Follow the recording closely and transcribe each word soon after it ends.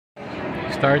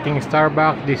Starting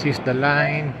Starbucks, this is the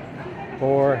line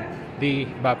for the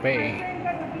buffet.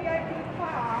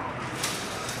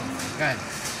 God,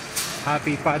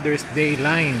 Happy Father's Day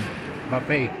line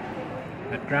buffet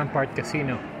at Rampart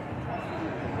Casino.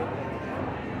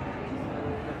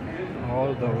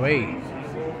 All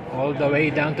the way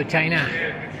down to China.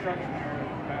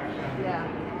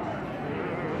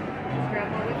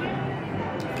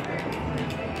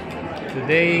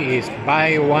 Today is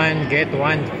buy one get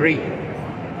one free.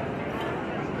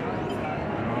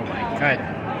 Oh my God,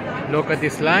 look at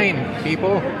this line,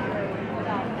 people.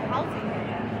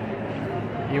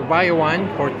 You buy one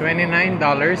for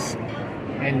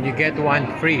 $29 and you get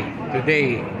one free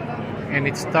today, and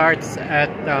it starts at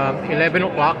 11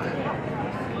 o'clock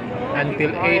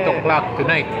until 8 o'clock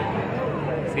tonight.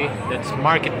 See, that's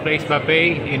Marketplace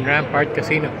Buffet in Rampart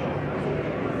Casino.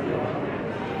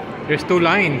 There's two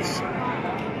lines.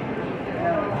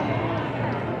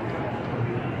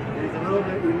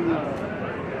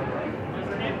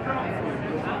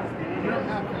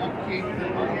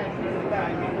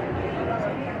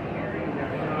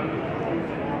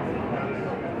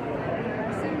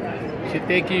 Should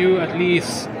take you at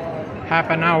least half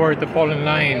an hour to fall in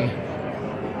line.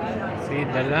 See,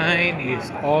 the line is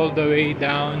all the way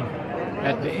down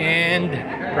at the end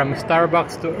from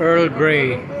Starbucks to Earl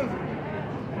Grey.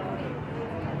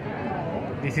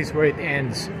 This is where it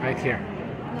ends, right here.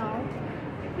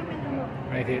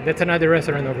 Right here. That's another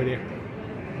restaurant over there.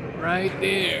 Right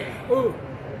there. Ooh.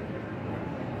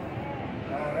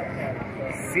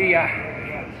 See ya.